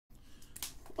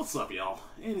What's up, y'all?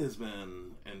 It has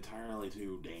been entirely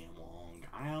too damn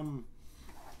long.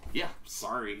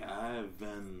 Sorry. I've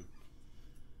been,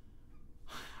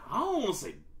 I don't want to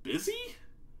say busy,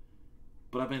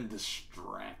 but I've been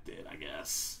distracted, I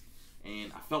guess.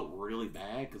 And I felt really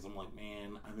bad because I'm like,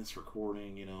 man, I miss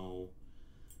recording,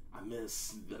 I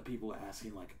miss the people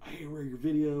asking, like, hey, where are your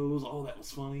videos? Oh, that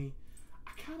was funny.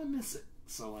 I kind of miss it.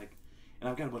 So, and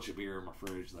I've got a bunch of beer in my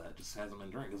fridge that just hasn't been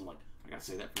drank because I'm like, I gotta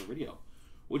say that for a video.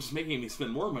 Which is making me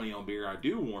spend more money on beer I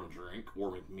do want to drink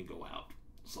or make me go out.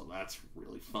 So that's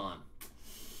really fun.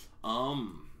 I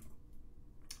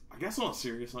guess on a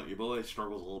serious note, your boy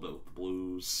struggles a little bit with the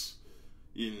blues.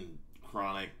 In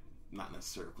chronic, not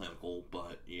necessarily clinical,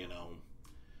 but,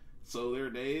 So there are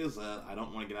days that I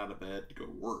don't want to get out of bed to go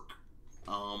to work.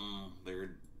 There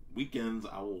are weekends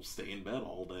I will stay in bed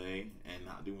all day and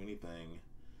not do anything.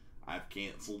 I've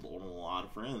canceled on a lot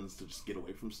of friends to just get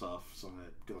away from stuff because I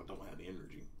don't have the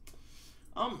energy.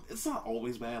 It's not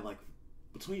always bad.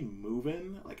 Between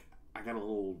moving, I got a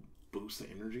little boost of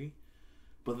energy,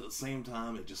 but at the same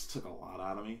time, it just took a lot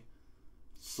out of me.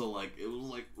 So, it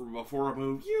was before I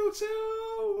moved, you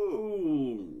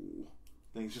too!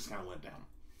 Things just kind of went down.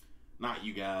 Not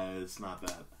you guys, not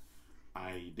that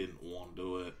I didn't want to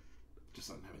do it, just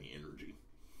didn't have any energy.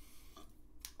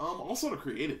 Also to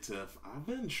creative tip, I've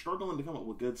been struggling to come up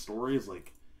with good stories.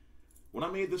 When I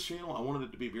made this channel, I wanted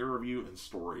it to be beer review and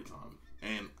story time.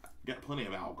 And I got plenty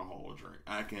of alcohol to drink.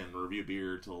 I can review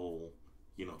beer till,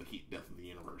 the heat death of the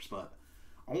universe. But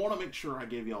I want to make sure I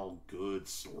give y'all good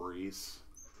stories.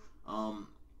 And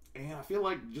I feel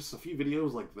like just a few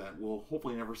videos like that will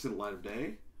hopefully never see the light of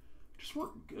day just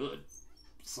weren't good.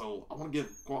 So I want to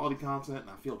give quality content, and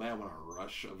I feel bad when I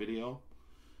rush a video.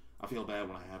 I feel bad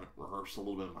when I haven't rehearsed a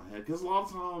little bit in my head, because a lot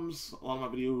of times, a lot of my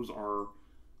videos are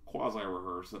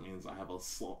quasi-rehearsed. That means I have a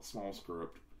small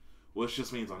script, which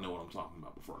just means I know what I'm talking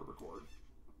about before I record.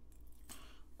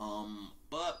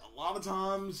 But a lot of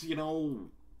times,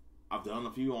 I've done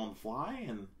a few on the fly,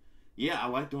 and yeah, I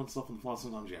like doing stuff on the fly.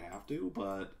 Sometimes you have to,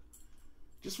 but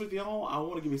just with y'all, I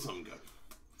want to give you something good.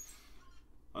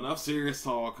 Enough serious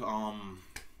talk.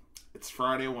 It's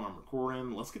Friday when I'm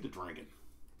recording. Let's get to drinking.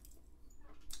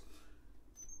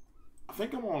 I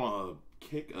think I'm on a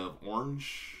kick of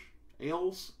orange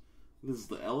ales. This is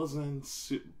the Ellison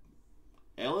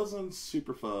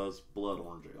Super Fuzz Blood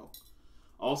Orange Ale.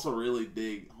 Also really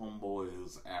dig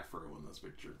Homeboy's afro in this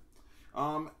picture.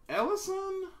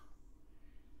 Ellison,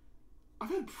 I've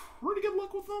had pretty good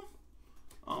luck with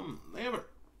them. They haven't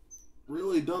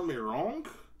really done me wrong.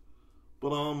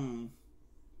 But,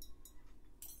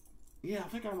 yeah, I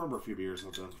think I remember a few beers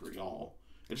I've done for y'all.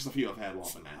 It's just a few I've had while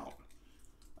I've been out.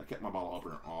 I kept my bottle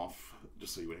opener off,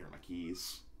 just so you wouldn't hear my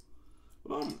keys.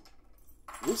 But,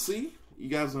 we'll see. You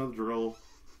guys know the drill.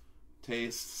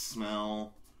 Taste,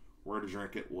 smell, where to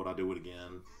drink it, would I do it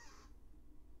again.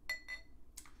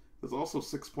 There's also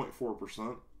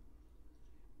 6.4%.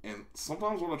 And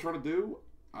sometimes what I try to do,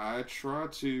 I try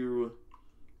to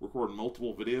record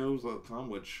multiple videos at a time,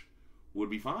 which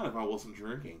would be fine if I wasn't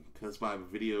drinking. Because by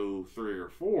video 3 or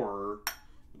 4,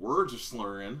 words are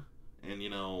slurring, and,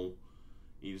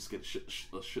 you just get a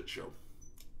shit show.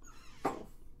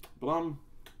 But I'm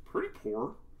pretty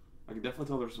poor. I can definitely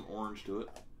tell there's some orange to it.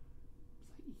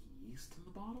 Is that yeast in the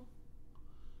bottle?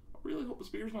 I really hope this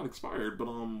beer's not expired, but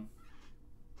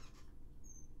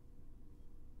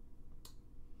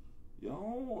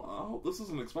y'all, I hope this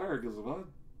isn't expired, because if I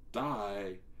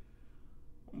die,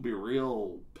 I'm gonna be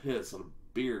real pissed that a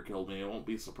beer killed me. I won't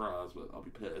be surprised, but I'll be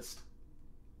pissed.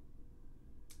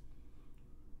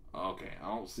 Okay, I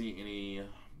don't see any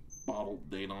bottled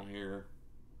date on here.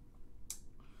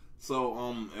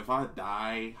 So, if I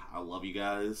die, I love you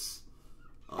guys.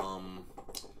 Don't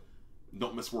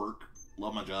miss work.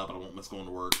 Love my job, but I won't miss going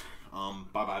to work.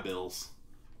 Bye-bye, bills.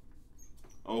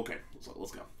 Okay, so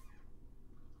let's go.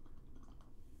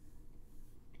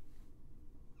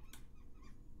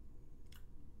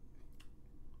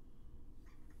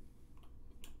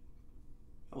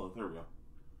 Hello, there we go.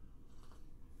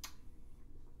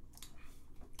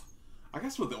 I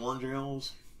guess with the orange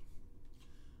ales,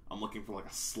 I'm looking for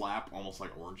a slap, almost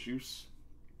like orange juice.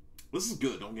 This is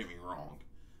good, don't get me wrong.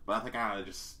 But I think I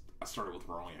started with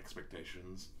wrong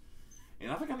expectations.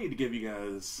 And I think I need to give you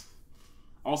guys...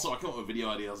 Also, I come up with video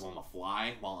ideas on the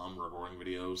fly while I'm recording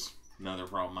videos. Another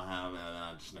problem I have, and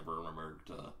I just never remember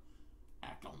to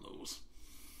act on those.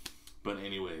 But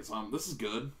anyways, this is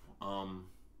good.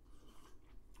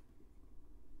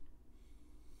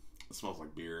 It smells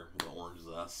like beer with the orange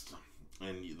zest.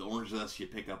 And the orange zest, you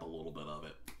pick up a little bit of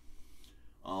it.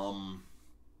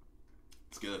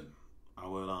 It's good. I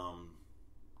would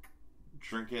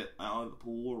drink it out at the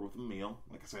pool or with a meal.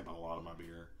 Like I say about a lot of my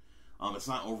beer. It's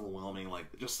not overwhelming. Like,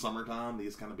 just summertime,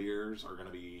 these kind of beers are going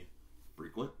to be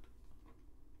frequent.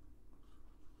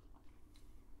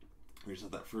 You just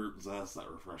have that fruit zest, that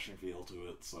refreshing feel to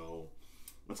it. So,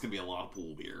 it's going to be a lot of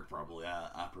pool beer, probably,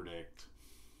 I predict.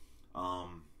 I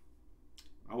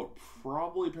would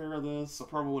probably pair this. I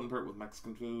probably wouldn't pair it with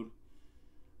Mexican food.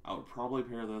 I would probably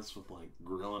pair this with, like,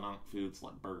 grilling out foods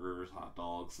like burgers, hot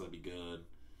dogs. That'd be good.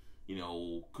 You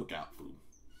know, cookout food.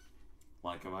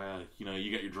 Like, if you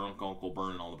got your drunk uncle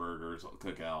burning all the burgers at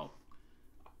the cookout,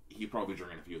 he'd probably be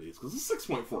drinking a few of these. Because it's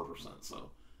 6.4%,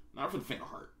 so not for the faint of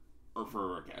heart. Or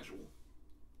for a casual.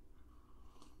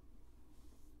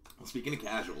 Speaking of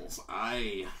casuals,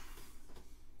 I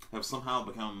have somehow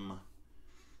become,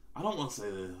 I don't want to say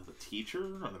the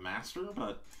teacher or the master,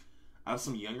 but I have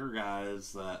some younger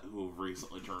guys who have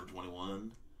recently turned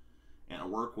 21, and I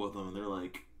work with them, and they're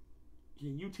like,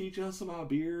 "Can you teach us about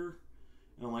beer?"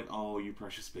 And I'm like, "Oh, you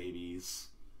precious babies.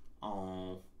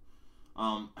 Oh."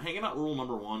 Hanging out rule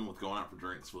number 1 with going out for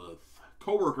drinks with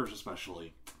coworkers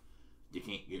especially, you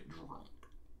can't get drunk.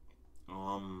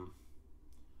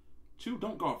 2,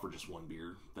 don't go out for just one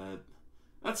beer.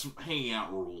 That's hanging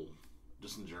out rule.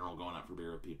 Just in general, going out for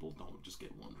beer with people, don't just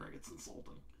get one drink. It's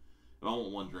insulting. If I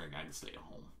want one drink, I can stay at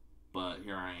home. But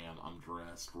here I am, I'm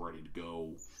dressed, ready to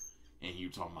go, and you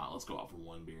talking about, let's go out for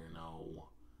one beer. No,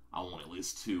 I want at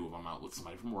least 2 if I'm out with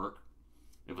somebody from work.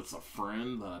 If it's a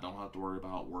friend that I don't have to worry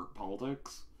about work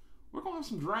politics, we're going to have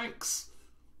some drinks.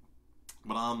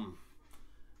 But,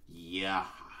 yeah.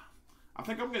 I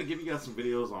think I'm going to give you guys some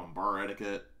videos on bar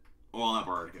etiquette. Well, not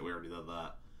bar etiquette, we already did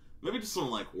that. Maybe just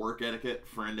some, like, work etiquette,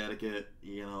 friend etiquette,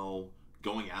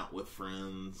 going out with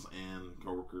friends, and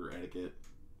coworker etiquette.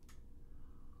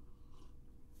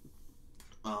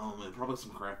 And probably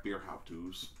some craft beer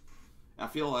how-tos. I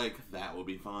feel like that would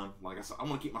be fun. Like I said, I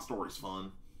want to keep my stories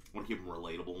fun. I want to keep them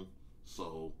relatable.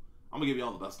 So, I'm going to give you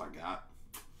all the best I got.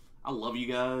 I love you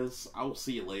guys. I will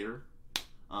see you later.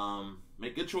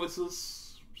 Make good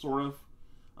choices, sort of.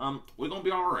 We're going to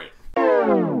be alright.